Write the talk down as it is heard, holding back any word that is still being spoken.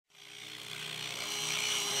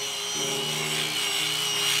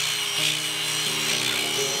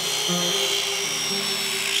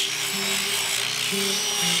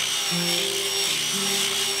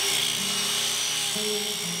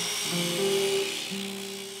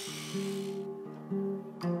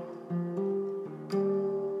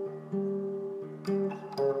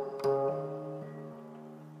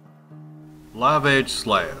Live edge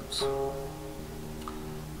slabs.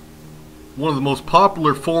 One of the most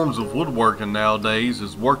popular forms of woodworking nowadays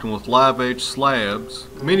is working with live edge slabs.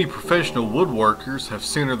 Many professional woodworkers have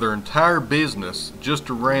centered their entire business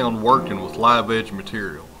just around working with live edge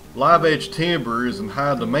material. Live edge timber is in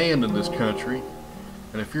high demand in this country,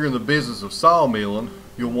 and if you're in the business of sawmilling,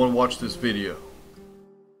 you'll want to watch this video.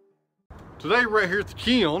 Today right here at the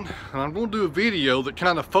kiln, I'm going to do a video that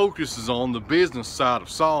kind of focuses on the business side of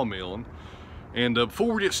sawmilling. And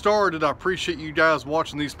before we get started, I appreciate you guys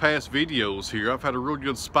watching these past videos here. I've had a real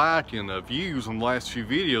good spike in views on the last few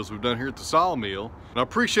videos we've done here at the sawmill. And I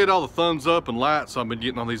appreciate all the thumbs up and likes I've been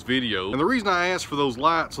getting on these videos. And the reason I ask for those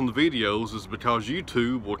likes on the videos is because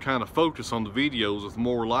YouTube will kind of focus on the videos with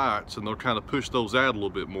more likes, and they'll kind of push those out a little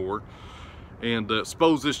bit more and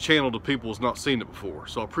expose this channel to people who's not seen it before.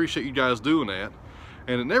 So I appreciate you guys doing that.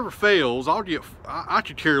 And it never fails. I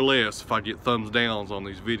could care less if I get thumbs downs on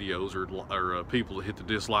these videos or people that hit the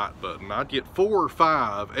dislike button. I'd get 4 or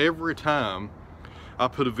 5 every time I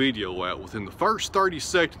put a video out. Within the first 30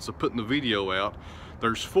 seconds of putting the video out,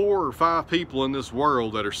 there's 4 or 5 people in this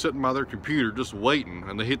world that are sitting by their computer just waiting,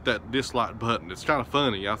 and they hit that dislike button. It's kind of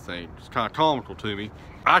funny, I think. It's kind of comical to me.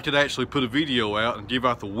 I could actually put a video out and give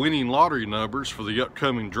out the winning lottery numbers for the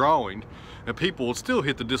upcoming drawing, and people would still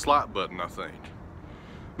hit the dislike button, I think.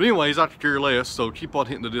 But anyways, I could care less, so keep on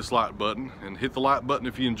hitting the dislike button and hit the like button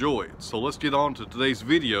if you enjoy it. So let's get on to today's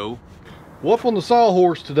video. Well, up on the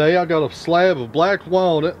sawhorse today, I got a slab of black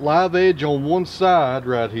walnut, live edge on one side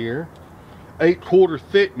right here, 8/4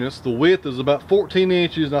 thickness. The width is about 14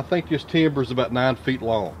 inches, and I think this timber is about 9 feet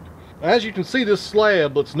long. As you can see, this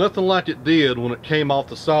slab looks nothing like it did when it came off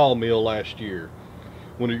the sawmill last year.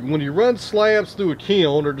 When you run slabs through a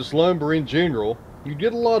kiln, or just lumber in general, you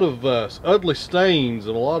get a lot of ugly stains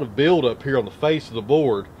and a lot of buildup here on the face of the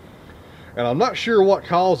board. And I'm not sure what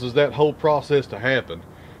causes that whole process to happen.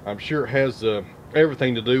 I'm sure it has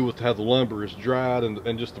everything to do with how the lumber is dried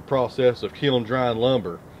and just the process of kiln drying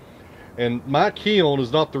lumber. And my kiln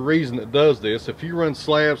is not the reason it does this. If you run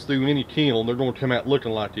slabs through any kiln, they're going to come out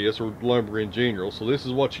looking like this, or lumber in general. So this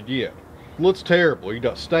is what you get. It looks terrible. You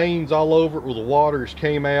got stains all over it where the waters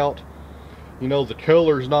came out. You know, the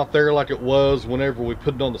color's not there like it was whenever we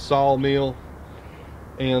put it on the sawmill.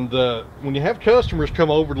 And when you have customers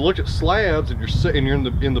come over to look at slabs, and you're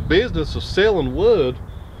in the business of selling wood,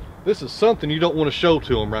 this is something you don't want to show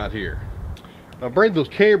to them right here. Now bring the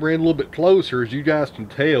camera in a little bit closer. As you guys can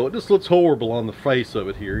tell, it just looks horrible on the face of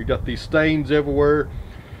it here. You got these stains everywhere.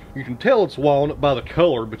 You can tell it's walnut by the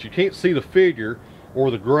color, but you can't see the figure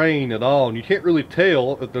or the grain at all, and you can't really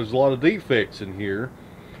tell if there's a lot of defects in here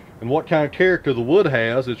and what kind of character the wood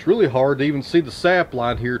has. It's really hard to even see the sap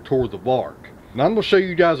line here toward the bark. Now I'm going to show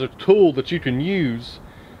you guys a tool that you can use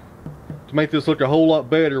to make this look a whole lot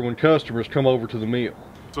better when customers come over to the mill.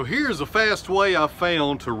 So here's a fast way I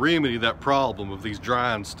found to remedy that problem of these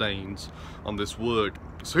drying stains on this wood.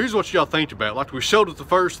 So here's what y'all think about. Like we showed at the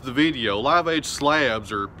first of the video, live edge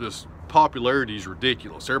slabs are just, popularity is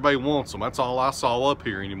ridiculous. Everybody wants them. That's all I saw up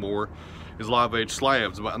here anymore is live edge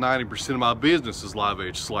slabs. About 90% of my business is live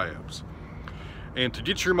edge slabs. And to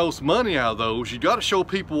get your most money out of those, you got to show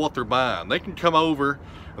people what they're buying. They can come over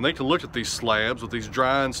and they can look at these slabs with these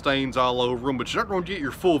drying stains all over them, but you're not going to get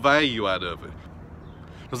your full value out of it.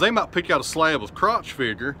 Because they might pick out a slab with crotch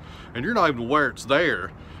figure and you're not even aware it's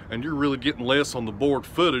there, and you're really getting less on the board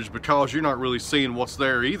footage because you're not really seeing what's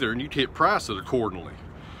there either, and you can't price it accordingly.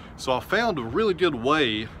 So I found a really good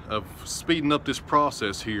way of speeding up this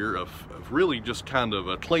process here of really just kind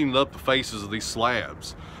of cleaning up the faces of these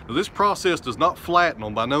slabs. Now, this process does not flatten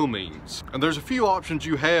them by no means. And there's a few options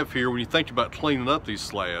you have here when you think about cleaning up these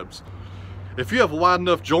slabs. If you have a wide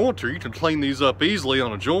enough jointer, you can clean these up easily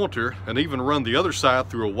on a jointer and even run the other side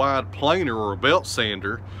through a wide planer or a belt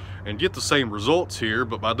sander and get the same results here.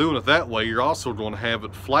 But by doing it that way, you're also going to have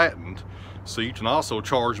it flattened, so you can also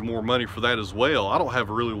charge more money for that as well. I don't have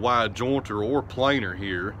a really wide jointer or planer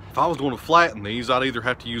here. If I was going to flatten these, I'd either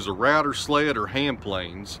have to use a router sled or hand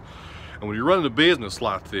planes. And when you're running a business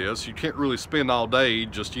like this, you can't really spend all day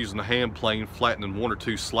just using a hand plane flattening 1 or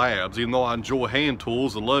 2 slabs. Even though I enjoy hand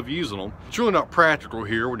tools and love using them, it's really not practical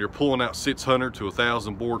here when you're pulling out 600 to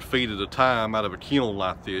 1,000 board feet at a time out of a kiln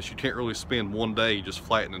like this. You can't really spend one day just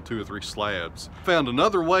flattening 2 or 3 slabs. Found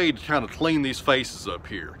another way to kind of clean these faces up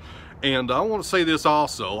here. And I want to say this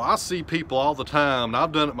also, I see people all the time, and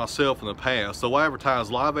I've done it myself in the past, they'll advertise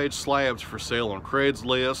live edge slabs for sale on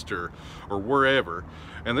Craigslist or wherever,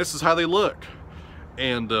 and this is how they look.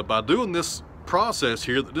 And by doing this process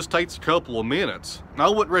here that just takes a couple of minutes, I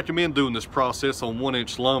wouldn't recommend doing this process on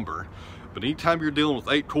 1-inch lumber. But anytime you're dealing with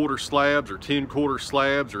 8-quarter slabs or 10-quarter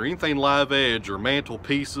slabs or anything live edge or mantle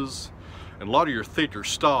pieces, and a lot of your thicker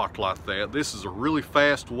stock like that, this is a really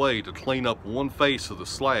fast way to clean up one face of the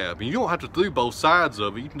slab. And you don't have to do both sides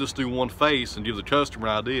of it. You can just do one face and give the customer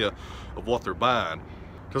an idea of what they're buying.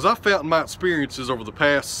 Because I found in my experiences over the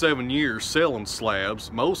past 7 years selling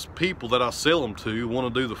slabs, most people that I sell them to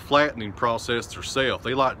want to do the flattening process themselves.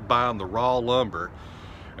 They like buying the raw lumber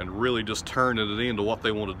and really just turning it into what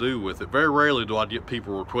they want to do with it. Very rarely do I get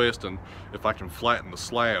people requesting if I can flatten the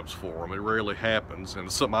slabs for them. It rarely happens, and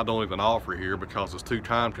it's something I don't even offer here because it's too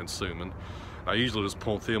time consuming. I usually just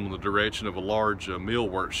point them in the direction of a large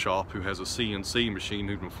millwork shop who has a CNC machine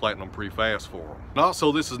who can flatten them pretty fast for them. And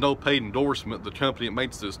also, this is no paid endorsement. The company that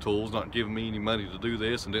makes this tool is not giving me any money to do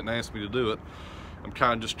this and didn't ask me to do it. I'm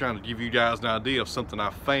kind of just trying to give you guys an idea of something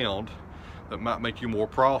I found that might make you more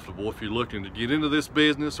profitable if you're looking to get into this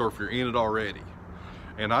business or if you're in it already.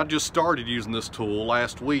 And I just started using this tool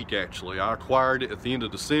last week actually. I acquired it at the end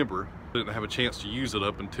of December. Didn't have a chance to use it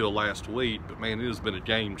up until last week, but man, it has been a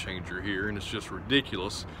game changer here, and it's just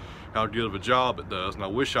ridiculous how good of a job it does, and I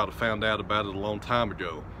wish I'd have found out about it a long time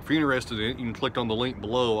ago. If you're interested in it, you can click on the link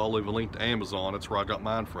below. I'll leave a link to Amazon. That's where I got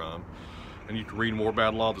mine from, and you can read more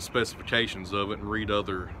about a lot of the specifications of it and read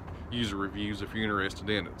other user reviews if you're interested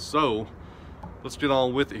in it. So let's get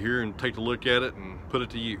on with it here and take a look at it and put it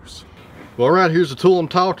to use. Well, alright, here's the tool I'm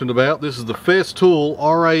talking about. This is the Festool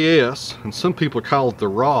Ras, and some people call it the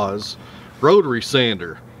Ras rotary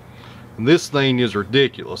sander. And this thing is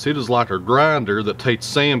ridiculous. It is like a grinder that takes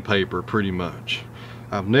sandpaper pretty much.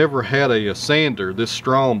 I've never had a sander this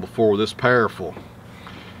strong before, this powerful.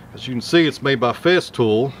 As you can see, it's made by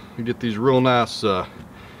Festool. You get these real nice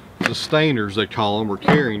sustainers, they call them, or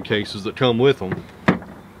carrying cases that come with them.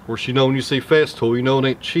 Of course, you know, when you see Festool, you know it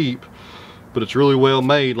ain't cheap, but it's really well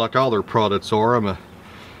made like all their products are. I'm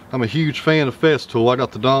a huge fan of Festool. I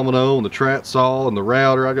got the domino and the trat saw and the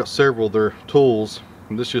router. I got several of their tools,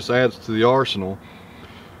 and this just adds to the arsenal.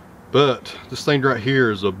 But this thing right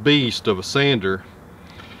here is a beast of a sander,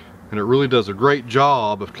 and it really does a great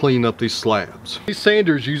job of cleaning up these slabs. These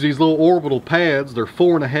sanders use these little orbital pads. They're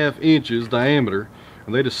 4.5 inches diameter,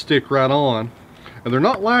 and they just stick right on. And they're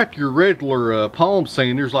not like your regular palm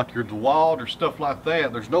sanders, like your DeWalt or stuff like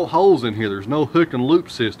that. There's no holes in here. There's no hook and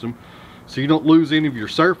loop system, so you don't lose any of your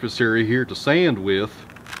surface area here to sand with.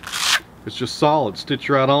 It's just solid,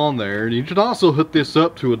 stitch right on there. And you can also hook this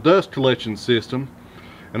up to a dust collection system.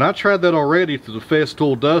 And I tried that already through the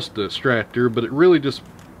Festool dust extractor, but it really just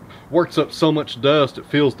works up so much dust, it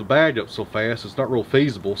fills the bag up so fast, it's not real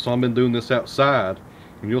feasible. So I've been doing this outside,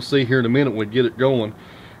 and you'll see here in a minute when we get it going.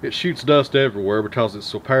 It shoots dust everywhere because it's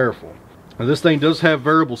so powerful. Now this thing does have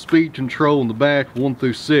variable speed control in the back, 1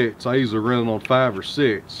 through 6. I usually run it on 5 or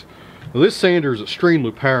 6. Now this sander is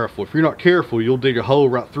extremely powerful. If you're not careful, you'll dig a hole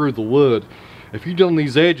right through the wood. If you get on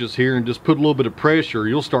these edges here and just put a little bit of pressure,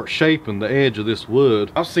 you'll start shaping the edge of this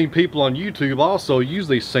wood. I've seen people on YouTube also use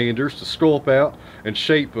these sanders to scope out and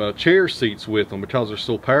shape chair seats with them because they're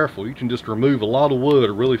so powerful. You can just remove a lot of wood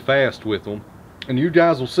really fast with them. And you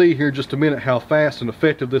guys will see here in just a minute how fast and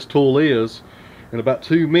effective this tool is. In about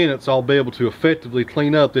 2 minutes, I'll be able to effectively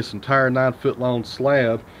clean up this entire 9-foot long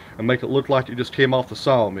slab and make it look like it just came off the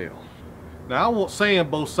sawmill. Now, I won't sand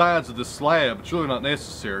both sides of this slab. It's really not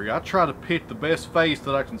necessary. I try to pick the best face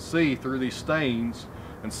that I can see through these stains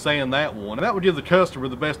and sand that one. And that would give the customer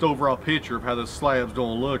the best overall picture of how this slab's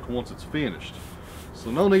going to look once it's finished. So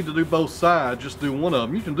no need to do both sides, just do one of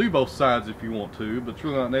them. You can do both sides if you want to, but it's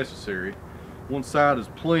really not necessary. One side is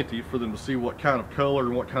plenty for them to see what kind of color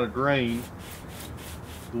and what kind of grain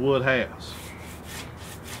the wood has.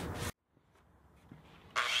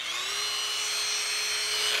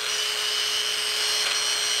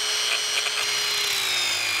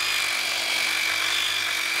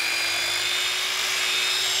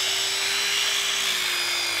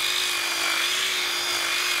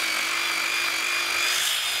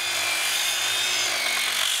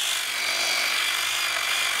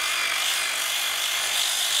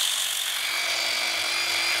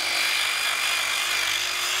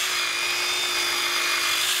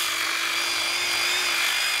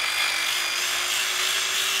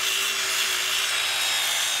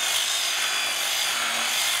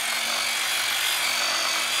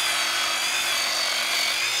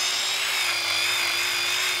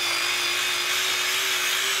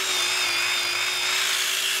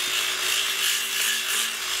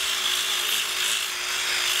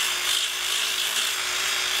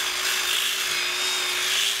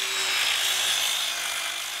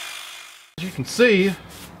 As you can see,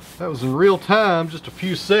 that was in real time, just a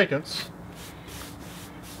few seconds.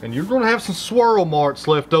 And you're going to have some swirl marks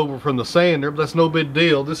left over from the sander, but that's no big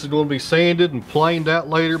deal. This is going to be sanded and planed out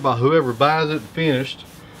later by whoever buys it and finished.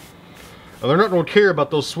 And they're not going to care about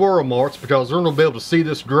those swirl marks because they're going to be able to see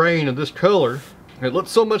this grain and this color. It looks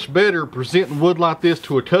so much better presenting wood like this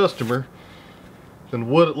to a customer than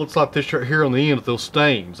wood it looks like this right here on the end with those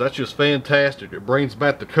stains. That's just fantastic. It brings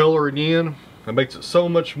back the color again. It makes it so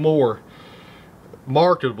much more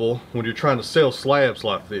marketable when you're trying to sell slabs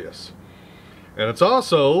like this. And it's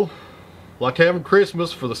also like having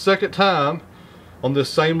Christmas for the second time on this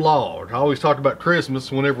same log. I always talk about Christmas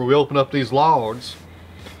whenever we open up these logs.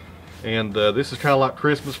 And this is kind of like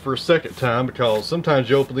Christmas for a second time, because sometimes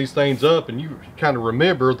you open these things up and you kind of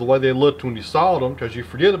remember the way they looked when you saw them, because you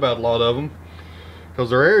forget about a lot of them because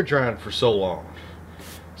they're air drying for so long.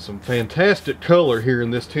 Some fantastic color here in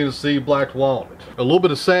this Tennessee black walnut. A little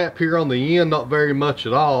bit of sap here on the end, not very much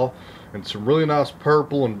at all. And some really nice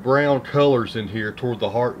purple and brown colors in here toward the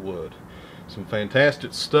heartwood. Some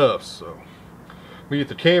fantastic stuff. So we get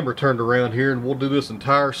the camera turned around here and we'll do this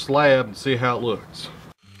entire slab and see how it looks.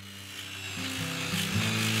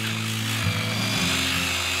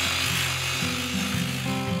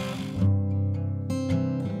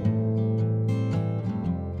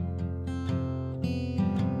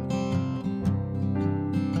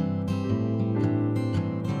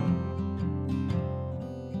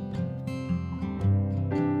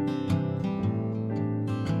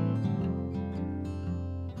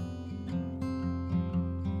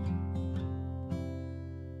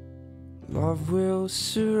 Love will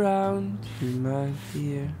surround you, my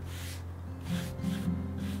dear,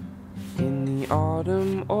 in the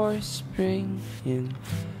autumn or spring, in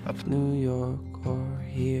New York or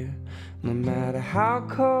here. No matter how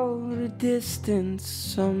cold a distance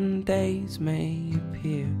some days may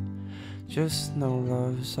appear, just know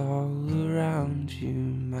love's all around you,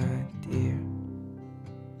 my dear.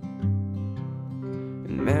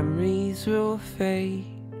 And memories will fade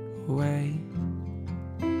away.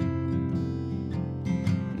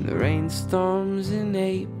 The rainstorms in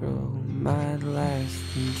April might last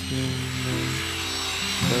until May,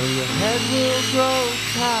 so your head will grow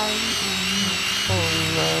tired and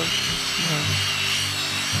full of snow.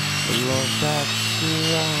 The love that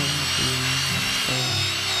surrounds you.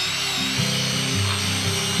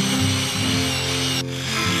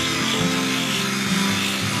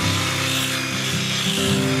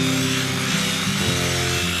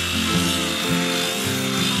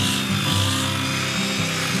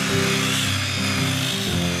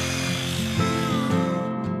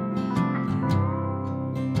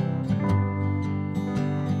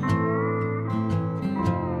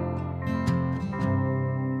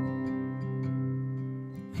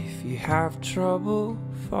 Have trouble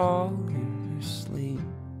falling asleep.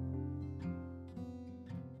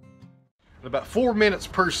 About 4 minutes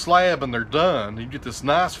per slab and they're done. You get this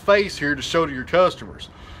nice face here to show to your customers.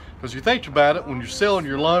 Because you think about it, when you're selling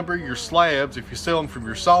your lumber, your slabs, if you sell them from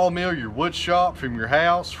your sawmill, your wood shop, from your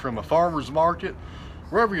house, from a farmer's market,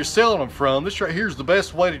 wherever you're selling them from, this right here is the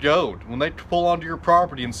best way to go. When they pull onto your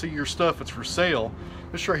property and see your stuff that's for sale,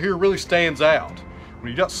 this right here really stands out. When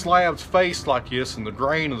you got slabs faced like this and the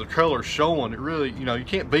grain and the color showing, it really, you know, you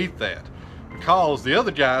can't beat that. Because the other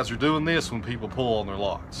guys are doing this when people pull on their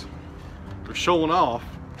lots. They're showing off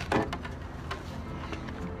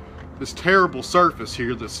this terrible surface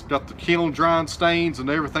here that's got the kiln drying stains and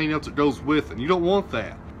everything else that goes with it. And you don't want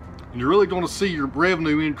that. And you're really going to see your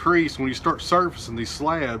revenue increase when you start surfacing these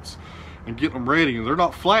slabs and getting them ready. And they're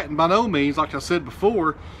not flattened by no means, like I said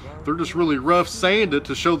before. They're just really rough sanded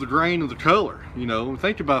to show the grain and the color. You know,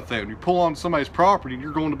 think about that. When you pull on somebody's property and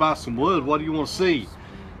you're going to buy some wood, what do you want to see?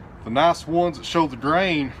 The nice ones that show the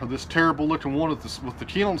grain, or this terrible looking one with the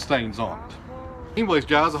kiln stains on it. Anyways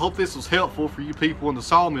guys, I hope this was helpful for you people in the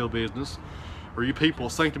sawmill business, or you people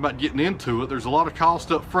thinking about getting into it. There's a lot of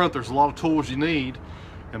cost up front, there's a lot of tools you need,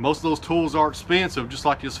 and most of those tools are expensive, just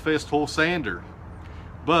like this Festool sander.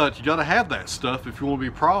 But you got to have that stuff if you want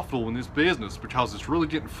to be profitable in this business, because it's really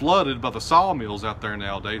getting flooded by the sawmills out there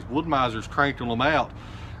nowadays. Wood-mizers cranking them out,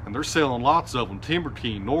 and they're selling lots of them. Timber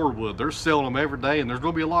King, Norwood, they're selling them every day, and there's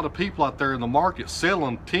going to be a lot of people out there in the market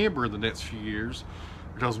selling timber in the next few years,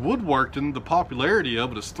 because woodworking, the popularity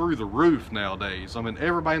of it is through the roof nowadays. I mean,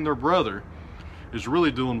 everybody and their brother is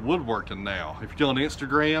really doing woodworking now. If you go on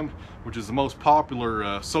Instagram, which is the most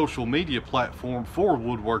popular social media platform for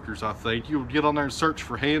woodworkers, I think, you'll get on there and search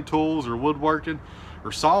for hand tools or woodworking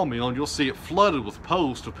or sawmill, and you'll see it flooded with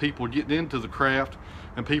posts of people getting into the craft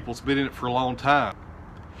and people that's been in it for a long time.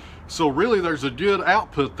 So really there's a good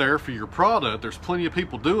output there for your product. There's plenty of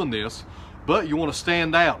people doing this, but you want to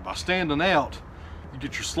stand out. By standing out, you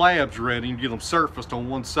get your slabs ready and get them surfaced on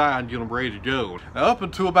one side and get them ready to go. Now, up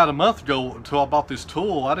until about a month ago, until I bought this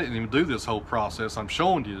tool, I didn't even do this whole process I'm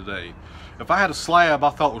showing you today. If I had a slab I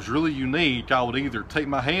thought was really unique, I would either take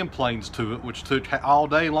my hand planes to it, which took all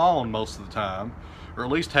day long most of the time, or at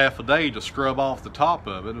least half a day to scrub off the top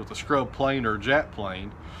of it with a scrub plane or a jack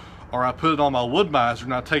plane, or I put it on my wood-mizer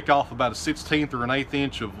and I take off about a 1/16 or an 1/8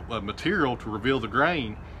 inch of material to reveal the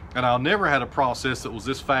grain, and I never had a process that was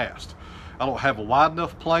this fast. I don't have a wide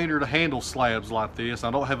enough planer to handle slabs like this. I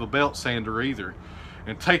don't have a belt sander either.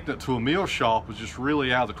 And taking it to a mill shop is just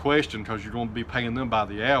really out of the question, because you're going to be paying them by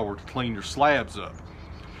the hour to clean your slabs up.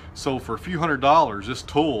 So for a few $100s, this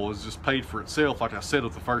tool has just paid for itself, like I said,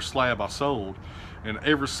 with the first slab I sold. And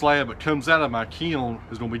every slab that comes out of my kiln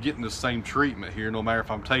is going to be getting the same treatment here, no matter if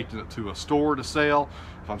I'm taking it to a store to sell,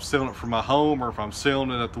 if I'm selling it from my home, or if I'm selling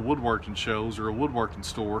it at the woodworking shows or a woodworking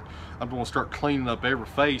store. I'm going to start cleaning up every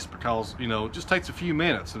face, because, you know, it just takes a few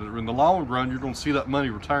minutes, and in the long run you're going to see that money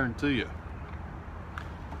returned to you.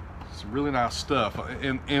 Some really nice stuff.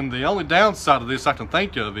 And the only downside of this I can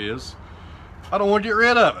think of is I don't want to get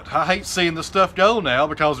rid of it. I hate seeing this stuff go now,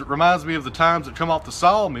 because it reminds me of the times it come off the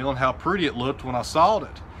sawmill and how pretty it looked when I sawed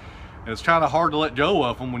it. And it's kind of hard to let go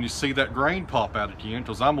of them when you see that grain pop out again,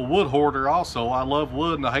 because I'm a wood hoarder also. I love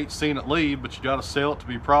wood and I hate seeing it leave, but you got to sell it to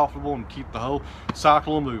be profitable and keep the whole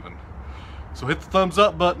cycle moving. So hit the thumbs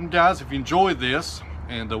up button, guys, if you enjoyed this.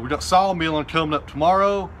 And we got sawmilling coming up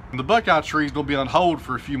tomorrow. And the buckeye tree is going to be on hold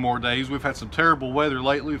for a few more days. We've had some terrible weather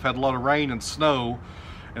lately. We've had a lot of rain and snow,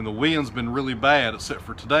 and the wind's been really bad, except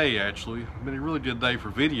for today actually. It's been a really good day for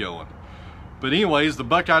videoing. But anyways, the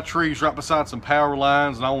buckeye tree's right beside some power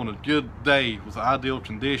lines, and I want a good day with ideal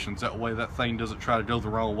conditions. That way that thing doesn't try to go the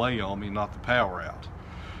wrong way on me and knock the power out.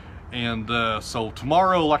 And so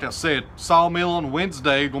tomorrow, like I said, sawmilling.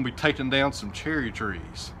 Wednesday, going to be taking down some cherry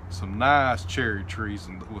trees. Some nice cherry trees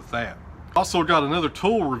with that. Also got another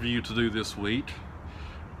tool review to do this week,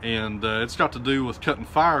 and it's got to do with cutting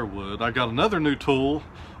firewood. I got another new tool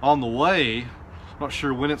on the way. Not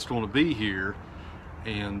sure when it's going to be here.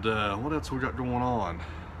 And what else we got going on?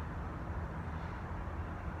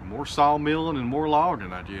 More sawmilling and more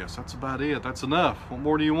logging, I guess. That's about it. That's enough. What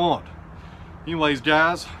more do you want? Anyways,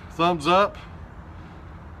 guys, thumbs up.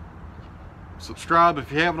 Subscribe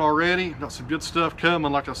if you haven't already. Got some good stuff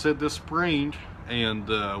coming, like I said, this spring. And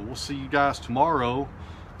we'll see you guys tomorrow,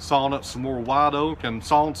 sawing up some more white oak and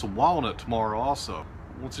sawing some walnut tomorrow also.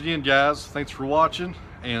 Once again, guys, thanks for watching.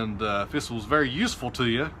 And if this was very useful to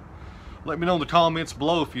you, let me know in the comments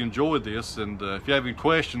below if you enjoyed this. And if you have any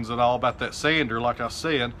questions at all about that sander, like I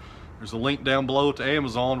said, there's a link down below to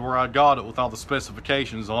Amazon where I got it with all the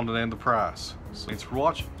specifications on it and the price. So thanks for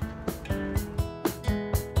watching.